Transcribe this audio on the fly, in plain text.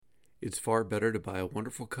It's far better to buy a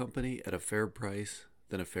wonderful company at a fair price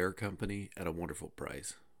than a fair company at a wonderful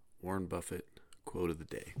price. Warren Buffett, quote of the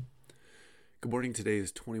day. Good morning. Today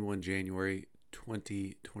is 21 January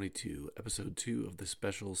 2022, episode 2 of the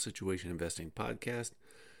Special Situation Investing Podcast,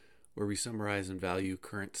 where we summarize and value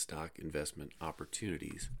current stock investment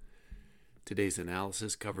opportunities. Today's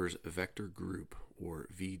analysis covers Vector Group, or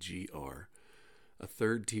VGR, a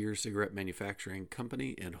third-tier cigarette manufacturing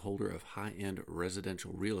company and holder of high-end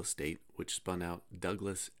residential real estate, which spun out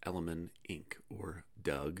Douglas Elliman Inc., or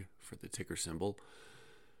Doug for the ticker symbol,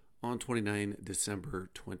 on 29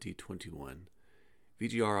 December 2021.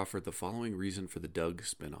 VGR offered the following reason for the Doug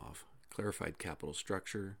spinoff: clarified capital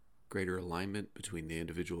structure, greater alignment between the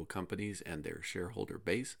individual companies and their shareholder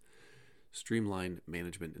base, streamline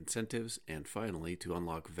management incentives, and finally, to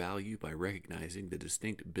unlock value by recognizing the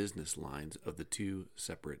distinct business lines of the two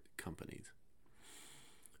separate companies.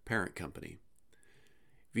 Parent company.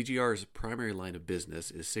 VGR's primary line of business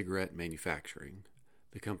is cigarette manufacturing.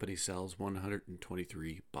 The company sells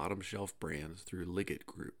 123 bottom shelf brands through Liggett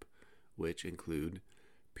Group, which include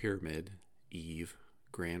Pyramid, Eve,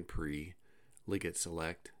 Grand Prix, Liggett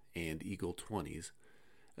Select, and Eagle 20s,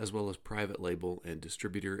 as well as private label and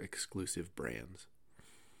distributor exclusive brands.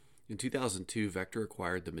 In 2002, Vector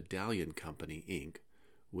acquired the Medallion Company, Inc.,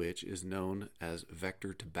 which is known as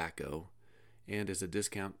Vector Tobacco and is a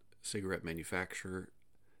discount cigarette manufacturer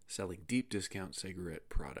selling deep discount cigarette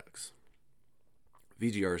products.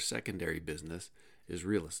 VGR's secondary business is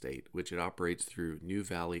real estate, which it operates through New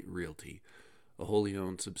Valley Realty, a wholly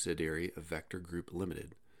owned subsidiary of Vector Group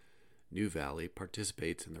Limited. New Valley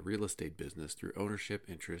participates in the real estate business through ownership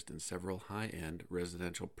interest in several high-end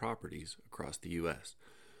residential properties across the U.S.,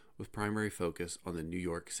 with primary focus on the New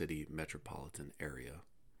York City metropolitan area.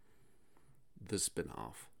 The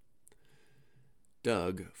spinoff.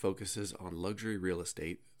 Doug focuses on luxury real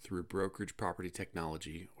estate through brokerage property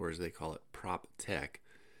technology, or as they call it, prop tech,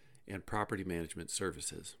 and property management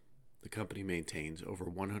services. The company maintains over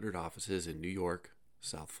 100 offices in New York,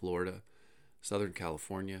 South Florida, Southern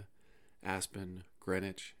California, Aspen,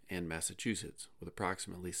 Greenwich, and Massachusetts, with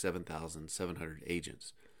approximately 7,700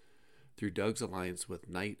 agents. Through Doug's alliance with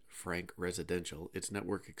Knight Frank Residential, its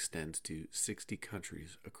network extends to 60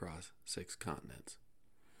 countries across 6 continents.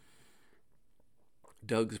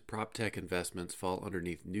 Doug's PropTech investments fall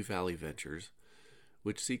underneath New Valley Ventures,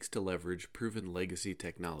 which seeks to leverage proven legacy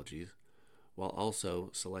technologies while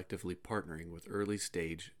also selectively partnering with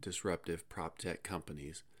early-stage disruptive PropTech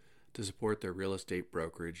companies to support their real estate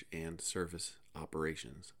brokerage and service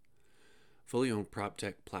operations. Fully owned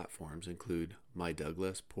PropTech platforms include My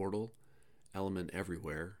Douglas Portal, Element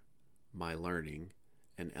Everywhere, My Learning,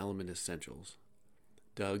 and Element Essentials.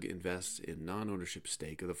 Doug invests in non-ownership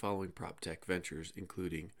stake of the following PropTech ventures,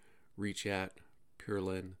 including ReChat,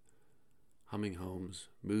 Purelin, Humming Homes,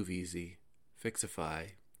 MoveEasy,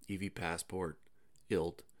 Fixify, EV Passport,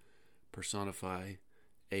 ILT, Personify,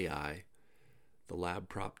 AI, the Lab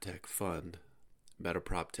PropTech Fund, Meta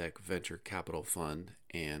PropTech Venture Capital Fund,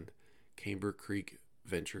 and Camber Creek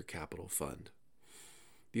Venture Capital Fund.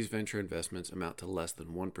 These venture investments amount to less than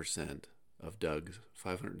 1% of Doug's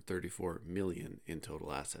 $534 million in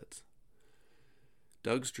total assets.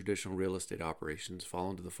 Doug's traditional real estate operations fall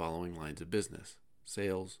into the following lines of business: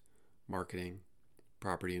 sales, marketing,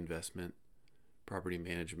 property investment, property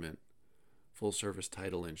management, full-service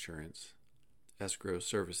title insurance, escrow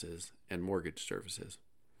services, and mortgage services.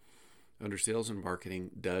 Under sales and marketing,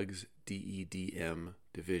 Doug's DEDM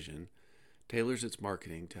division tailors its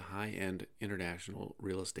marketing to high-end international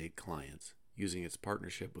real estate clients, using its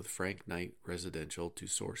partnership with Frank Knight Residential to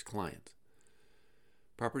source clients.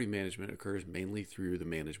 Property management occurs mainly through the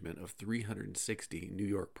management of 360 New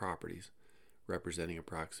York properties, representing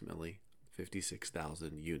approximately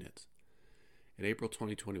 56,000 units. In April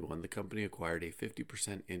 2021, the company acquired a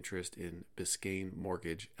 50% interest in Biscayne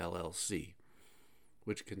Mortgage LLC,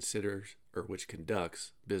 which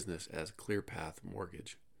conducts business as ClearPath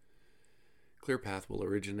Mortgage. ClearPath will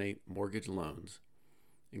originate mortgage loans,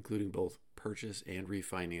 including both purchase and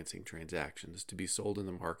refinancing transactions, to be sold in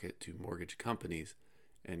the market to mortgage companies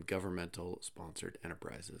and governmental sponsored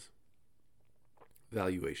enterprises.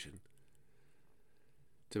 Valuation.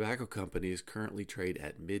 Tobacco companies currently trade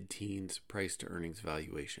at mid-teens price-to-earnings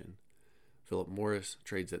valuation. Philip Morris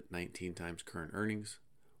trades at 19 times current earnings,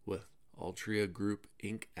 with Altria Group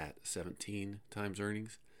Inc. at 17 times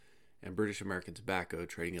earnings, and British American Tobacco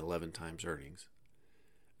trading at 11 times earnings.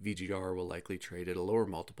 VGR will likely trade at a lower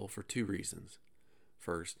multiple for 2 reasons.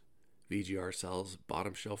 First, VGR sells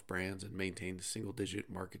bottom-shelf brands and maintains single-digit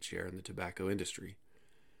market share in the tobacco industry.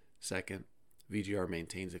 Second, VGR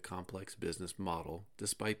maintains a complex business model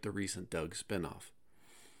despite the recent Doug spinoff.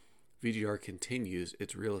 VGR continues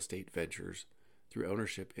its real estate ventures through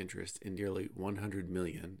ownership interest in nearly $100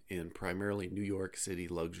 million in primarily New York City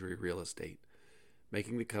luxury real estate,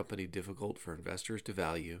 making the company difficult for investors to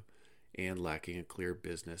value and lacking a clear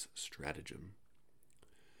business stratagem.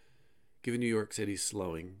 Given New York City's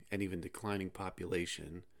slowing and even declining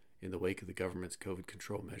population in the wake of the government's COVID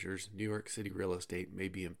control measures, New York City real estate may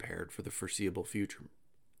be impaired for the foreseeable future.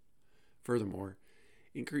 Furthermore,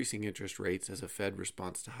 increasing interest rates as a Fed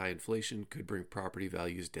response to high inflation could bring property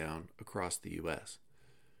values down across the U.S.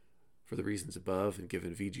 For the reasons above, and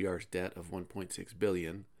given VGR's debt of $1.6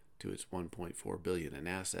 billion to its $1.4 billion in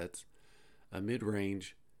assets, a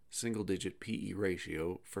mid-range single-digit PE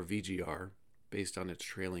ratio for VGR, based on its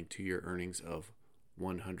trailing two-year earnings of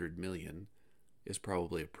 $100 million, is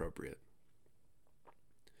probably appropriate.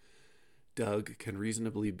 Doug can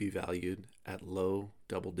reasonably be valued at low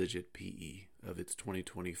double-digit PE of its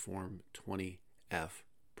 2020 Form 20F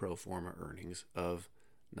pro forma earnings of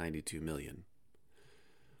 $92 million.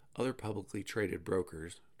 Other publicly traded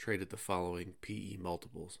brokers traded the following PE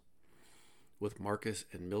multiples, with Marcus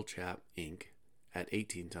 & Millichap Inc. at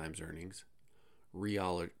 18 times earnings,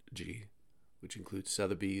 Realogy, which includes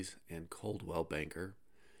Sotheby's and Coldwell Banker,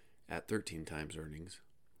 at 13 times earnings,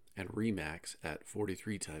 and Remax at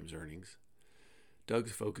 43 times earnings.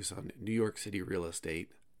 Doug's focus on New York City real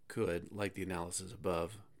estate could, like the analysis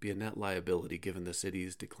above, be a net liability given the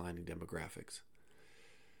city's declining demographics.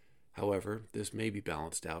 However, this may be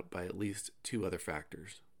balanced out by at least two other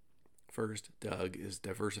factors. First, Doug is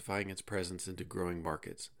diversifying its presence into growing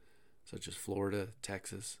markets, such as Florida,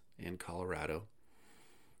 Texas, and Colorado.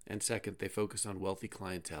 And second, they focus on wealthy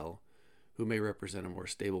clientele who may represent a more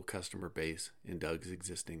stable customer base in Doug's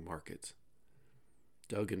existing markets.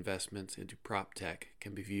 Doug investments into prop tech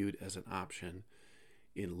can be viewed as an option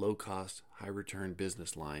in low-cost, high-return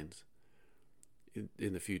business lines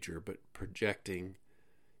in the future, but projecting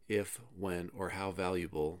if, when, or how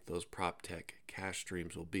valuable those prop tech cash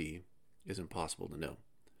streams will be is impossible to know.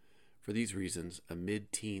 For these reasons, a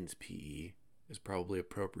mid-teens PE is probably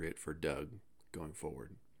appropriate for Doug going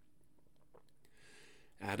forward.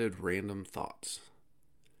 Added random thoughts.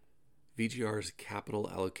 VGR's capital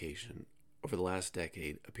allocation over the last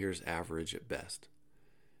decade appears average at best.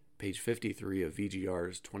 Page 53 of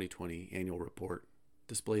VGR's 2020 annual report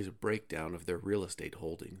displays a breakdown of their real estate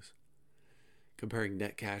holdings, comparing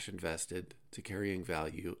net cash invested to carrying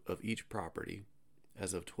value of each property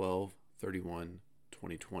as of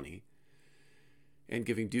 12/31/2020, and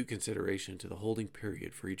giving due consideration to the holding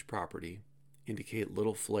period for each property, indicate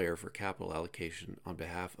little flair for capital allocation on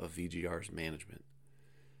behalf of VGR's management.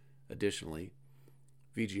 Additionally,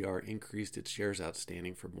 VGR increased its shares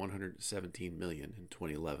outstanding from 117 million in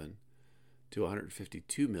 2011 to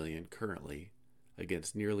 152 million currently,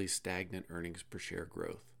 against nearly stagnant earnings per share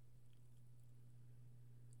growth.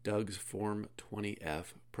 Doug's Form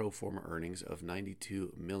 20F pro forma earnings of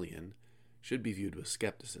 92 million should be viewed with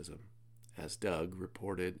skepticism, as Doug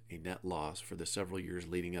reported a net loss for the several years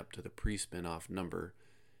leading up to the pre-spinoff number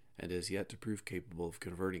and is yet to prove capable of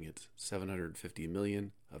converting its $750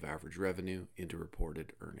 million of average revenue into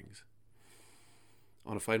reported earnings.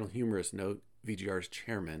 On a final humorous note, VGR's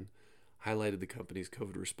chairman highlighted the company's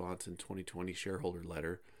COVID response in 2020 shareholder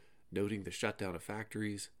letter, noting the shutdown of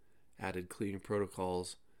factories, added cleaning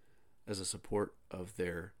protocols as a support of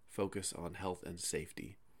their focus on health and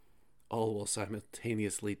safety, all while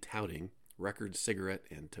simultaneously touting record cigarette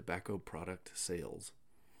and tobacco product sales.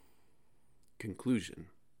 Conclusion.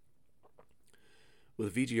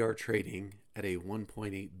 With VGR trading at a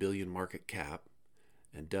 $1.8 billion market cap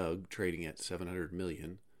and Doug trading at $700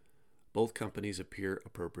 million, both companies appear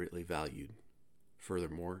appropriately valued.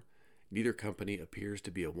 Furthermore, neither company appears to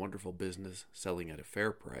be a wonderful business selling at a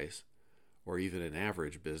fair price, or even an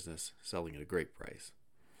average business selling at a great price.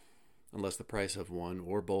 Unless the price of one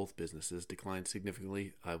or both businesses declines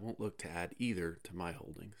significantly, I won't look to add either to my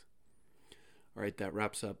holdings. All right, that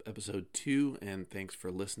wraps up episode 2, and thanks for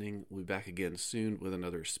listening. We'll be back again soon with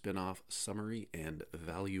another spin-off summary and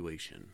valuation.